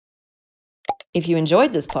If you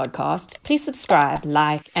enjoyed this podcast, please subscribe,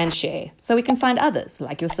 like, and share so we can find others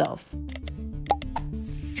like yourself.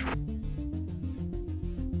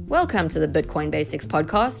 Welcome to the Bitcoin Basics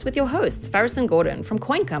podcast with your hosts, Faris and Gordon from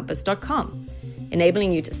CoinCompass.com,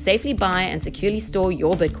 enabling you to safely buy and securely store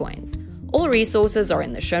your Bitcoins. All resources are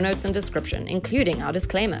in the show notes and description, including our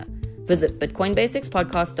disclaimer. Visit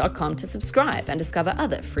BitcoinBasicsPodcast.com to subscribe and discover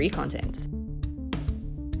other free content.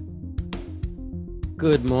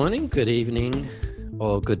 Good morning, good evening,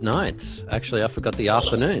 or good night. Actually, I forgot the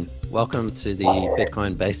afternoon. Welcome to the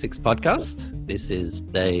Bitcoin Basics podcast. This is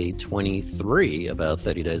day 23 of our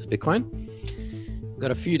 30 days of Bitcoin. We've got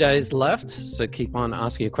a few days left, so keep on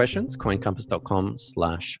asking your questions.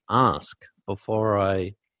 CoinCompass.com/ask. Before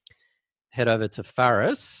I head over to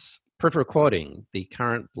Faris, proof recording. The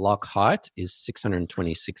current block height is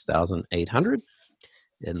 626,800.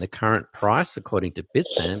 And the current price, according to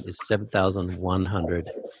Bitstamp, is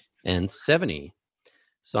 7,170.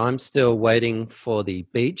 So I'm still waiting for the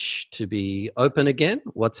beach to be open again.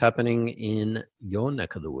 What's happening in your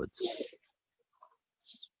neck of the woods?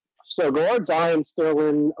 So, Gords, I am still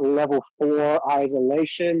in level 4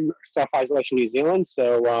 isolation, self-isolation New Zealand.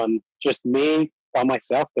 So just me by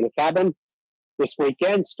myself in a cabin this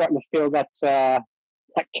weekend, starting to feel that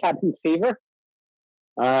cabin fever.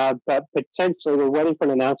 But potentially we're waiting for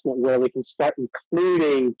an announcement where we can start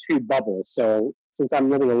including 2 bubbles. So since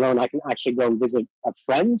I'm living alone, I can actually go and visit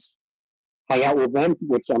friends, hang out with them,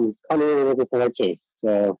 which I'm kind of really looking forward to.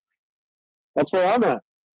 So that's where I'm at.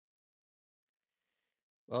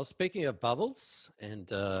 Well, speaking of bubbles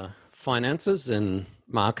and finances and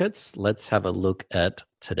markets, let's have a look at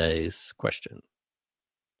today's question.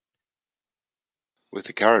 With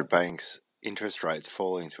the current bank's interest rates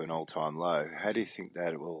falling to an all-time low, how do you think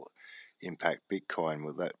that will impact Bitcoin?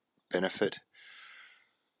 Will that benefit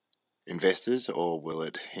investors or will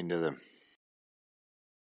it hinder them?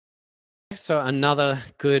 So another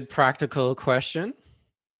good practical question.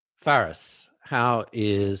 Faris, how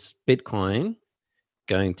is Bitcoin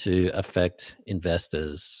going to affect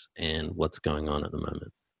investors and what's going on at the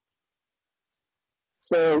moment?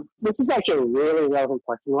 So this is actually a really relevant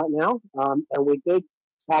question right now. And we did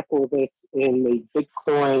tackle this in the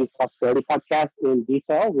Bitcoin Prosperity podcast in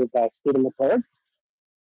detail with Stephen McClure.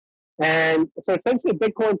 And so essentially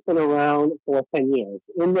Bitcoin's been around for 10 years.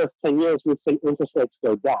 In those 10 years, we've seen interest rates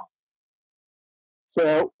go down.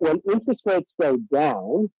 So when interest rates go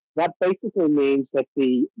down, that basically means that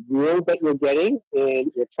the yield that you're getting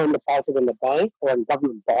in your term deposit in the bank or in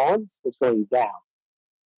government bonds is going down.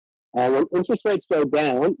 And when interest rates go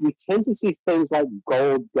down, you tend to see things like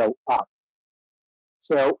gold go up.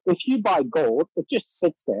 So if you buy gold, it just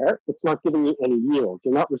sits there. It's not giving you any yield.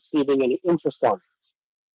 You're not receiving any interest on it.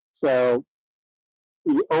 So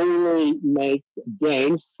you only make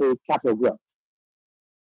gains through capital growth.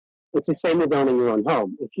 It's the same with owning your own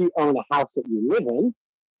home. If you own a house that you live in,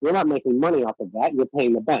 you're not making money off of that. You're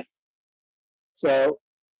paying the bank. So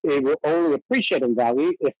it will only appreciate in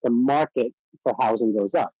value if the market for housing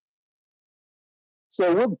goes up.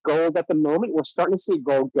 So with gold at the moment, we're starting to see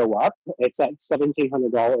gold go up. It's at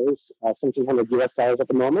 $1,700, $1,700 US dollars at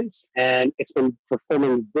the moment, and it's been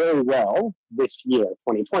performing very well this year,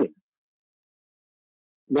 2020.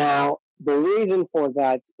 Now, the reason for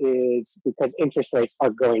that is because interest rates are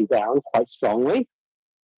going down quite strongly.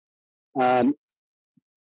 But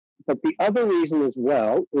the other reason as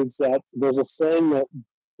well is that there's a saying that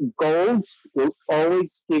gold will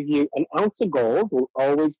always give you, an ounce of gold will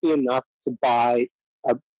always be enough to buy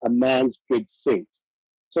a man's good suit.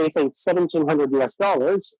 So you're saying $1,700 US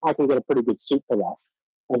dollars, I can get a pretty good suit for that.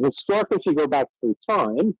 And historically, if you go back through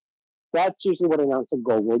time, that's usually what an ounce of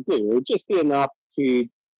gold will do. It would just be enough to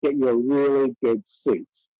get you a really good suit.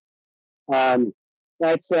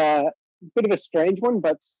 That's a bit of a strange one,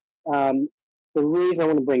 but the reason I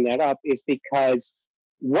want to bring that up is because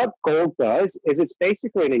what gold does is it's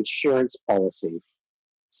basically an insurance policy.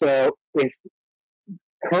 So if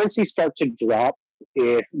currencies start to drop,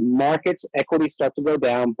 if markets, equities start to go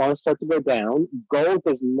down, bonds start to go down, gold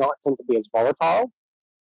does not tend to be as volatile,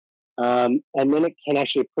 and then it can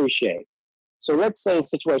actually appreciate. So let's say in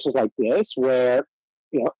situations like this, where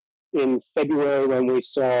in February when we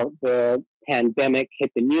saw the pandemic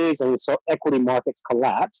hit the news and we saw equity markets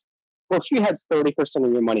collapse, well, if you had 30%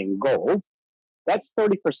 of your money in gold, that's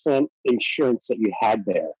 30% insurance that you had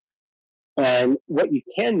there. And what you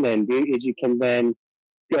can then do is you can then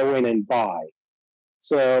go in and buy.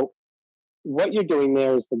 So what you're doing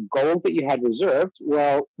there is the gold that you had reserved,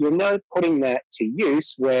 well, you're now putting that to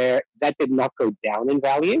use where that did not go down in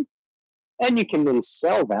value. And you can then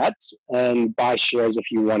sell that and buy shares if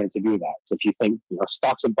you wanted to do that. So if you think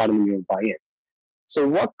stocks are bottoming, you buy in. So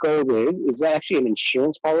what gold is actually an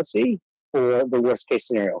insurance policy for the worst case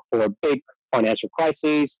scenario, for big financial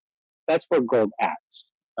crises. That's where gold acts.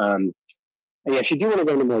 And yeah, if you do want to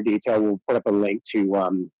go into more detail, we'll put up a link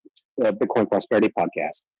to the Bitcoin Prosperity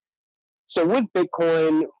Podcast. So with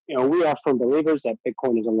Bitcoin, we are firm believers that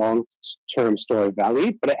Bitcoin is a long-term store of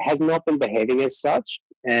value, but it has not been behaving as such.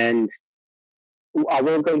 And I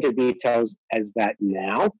won't go into details as that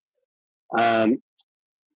now.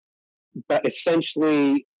 But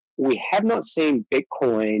essentially, we have not seen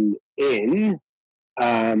Bitcoin in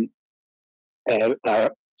an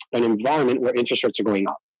environment where interest rates are going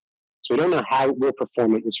up. So we don't know how it will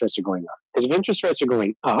perform when interest rates are going up. Because if interest rates are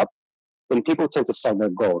going up, then people tend to sell their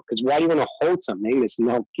gold. Because why do you want to hold something that's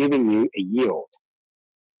not giving you a yield?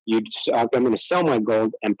 I'm going to sell my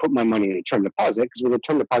gold and put my money in a term deposit, because with a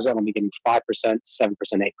term deposit, I'll be getting 5%, 7%,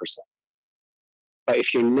 8%. But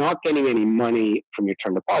if you're not getting any money from your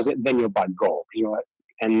term deposit, then you'll buy gold.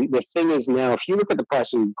 And the thing is now, if you look at the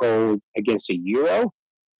price of gold against a euro,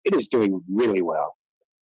 it is doing really well.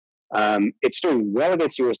 It's doing well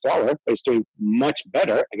against the US dollar, but it's doing much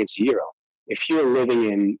better against the euro. If you're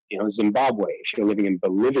living in Zimbabwe, if you're living in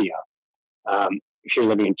Bolivia, if you're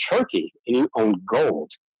living in Turkey and you own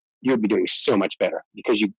gold, you'll be doing so much better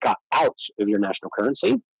because you got out of your national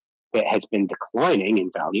currency that has been declining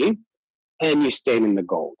in value, and you stayed in the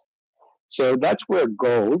gold. So that's where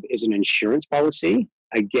gold is an insurance policy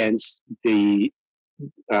against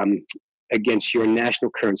against your national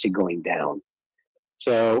currency going down.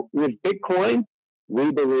 So with Bitcoin,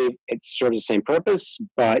 we believe it serves the same purpose,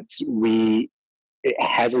 but it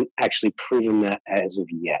hasn't actually proven that as of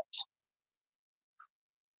yet.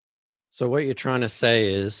 So what you're trying to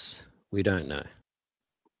say is we don't know.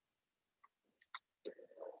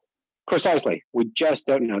 Precisely. We just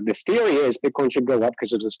don't know. The theory is Bitcoin should go up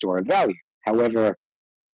because it's a store of value. However,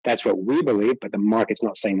 that's what we believe, but the market's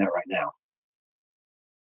not saying that right now.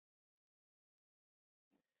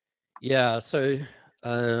 Yeah, so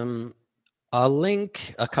I'll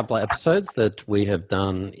link a couple of episodes that we have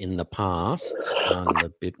done in the past on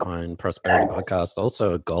the Bitcoin Prosperity Podcast,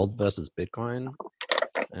 also a gold versus Bitcoin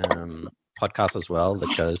podcast as well,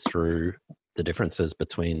 that goes through the differences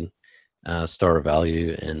between store of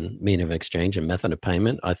value and mean of exchange and method of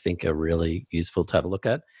payment. I think are really useful to have a look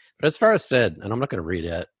at. But as Faris said, and I'm not going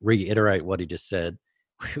to reiterate what he just said,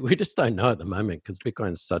 we just don't know at the moment because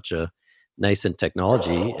Bitcoin is such a nascent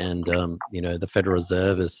technology, and the Federal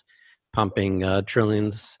Reserve is pumping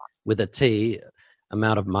trillions with a T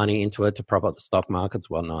amount of money into it to prop up the stock markets,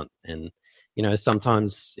 whatnot. And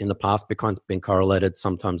sometimes in the past Bitcoin's been correlated,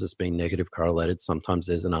 sometimes it's been negative correlated, sometimes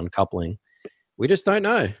there's an uncoupling. We just don't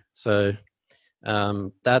know. So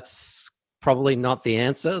that's probably not the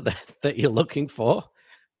answer that you're looking for,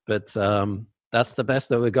 but that's the best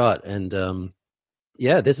that we got. And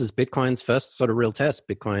this is Bitcoin's first sort of real test.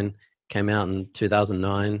 Bitcoin came out in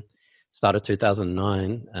 2009, started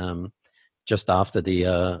 2009, just after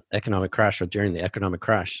the economic crash or during the economic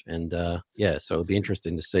crash. And so it'll be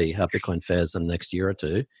interesting to see how Bitcoin fares in the next year or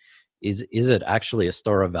two. Is it actually a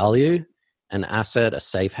store of value, an asset, a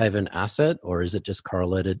safe haven asset, or is it just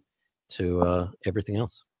correlated to everything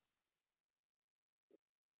else?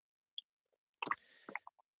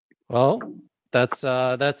 Well, that's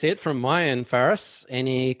it from my end, Faris.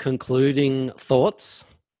 Any concluding thoughts?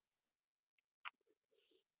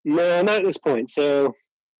 No, not at this point. So,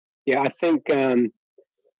 I think, I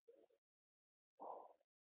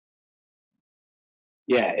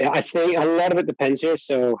think a lot of it depends here.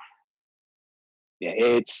 So,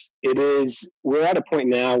 we're at a point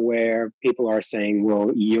now where people are saying,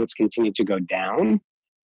 will yields continue to go down?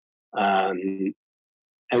 And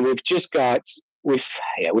we've got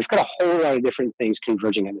a whole lot of different things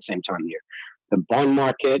converging at the same time here. The bond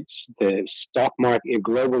market, the stock market,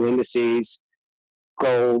 global indices,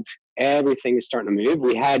 gold, everything is starting to move.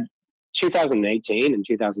 We had 2018 and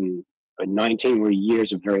 2019 were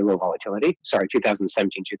years of very low volatility. Sorry,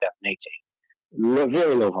 2017, 2018.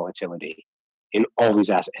 Very low volatility in all these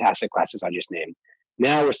asset classes I just named.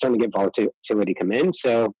 Now we're starting to get volatility come in.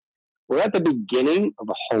 So we're at the beginning of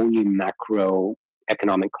a whole new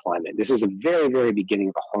macroeconomic climate. This is the very, very beginning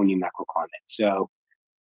of a whole new macro climate. So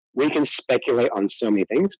we can speculate on so many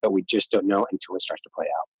things, but we just don't know until it starts to play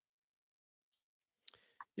out.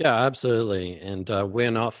 Yeah, absolutely. And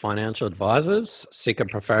we're not financial advisors. Seek a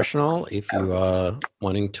professional if you are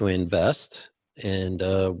wanting to invest. And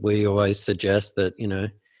we always suggest that,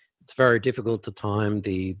 it's very difficult to time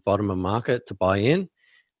the bottom of market to buy in.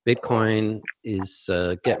 Bitcoin is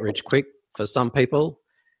get rich quick for some people.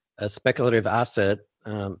 A speculative asset,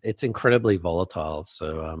 it's incredibly volatile.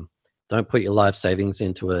 So don't put your life savings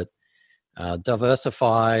into it.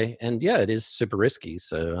 diversify, and yeah, it is super risky.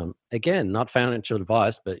 So again, not financial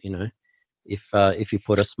advice, but if you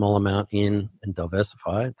put a small amount in and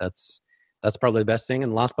diversify, that's probably the best thing.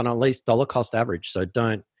 And last but not least, dollar cost average. So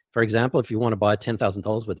don't, for example, if you want to buy $10,000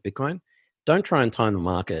 worth of Bitcoin, don't try and time the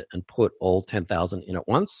market and put all 10,000 in at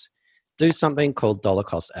once. Do something called dollar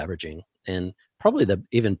cost averaging. And probably the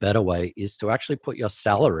even better way is to actually put your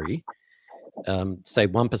salary, say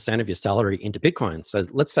 1% of your salary into Bitcoin. So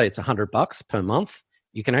let's say it's $100 per month.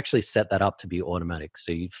 You can actually set that up to be automatic.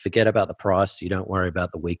 So you forget about the price. You don't worry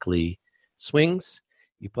about the weekly swings.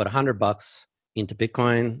 You put $100 into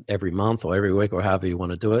Bitcoin every month or every week or however you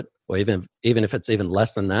want to do it, or even if it's even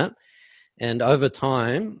less than that. And over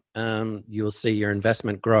time, you'll see your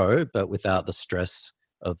investment grow, but without the stress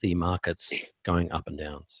of the markets going up and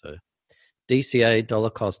down. So DCA, dollar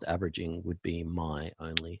cost averaging, would be my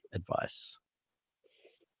only advice.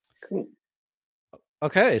 Cool.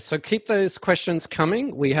 Okay, so keep those questions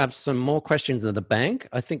coming. We have some more questions in the bank.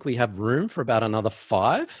 I think we have room for about another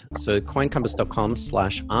 5. So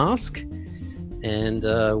coincompass.com/ask. And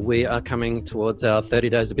we are coming towards our 30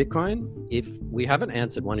 days of Bitcoin. If we haven't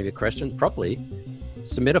answered one of your questions properly,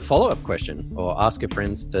 submit a follow-up question or ask your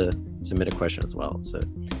friends to submit a question as well. So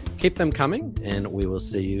keep them coming, and we will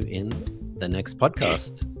see you in the next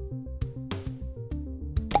podcast.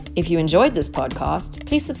 If you enjoyed this podcast,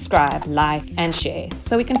 please subscribe, like, and share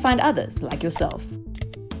so we can find others like yourself.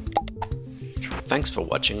 Thanks for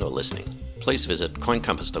watching or listening. Please visit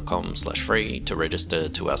coincompass.com/free to register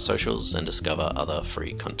to our socials and discover other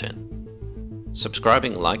free content.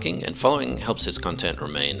 Subscribing, liking, and following helps this content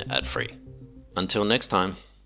remain ad-free. Until next time.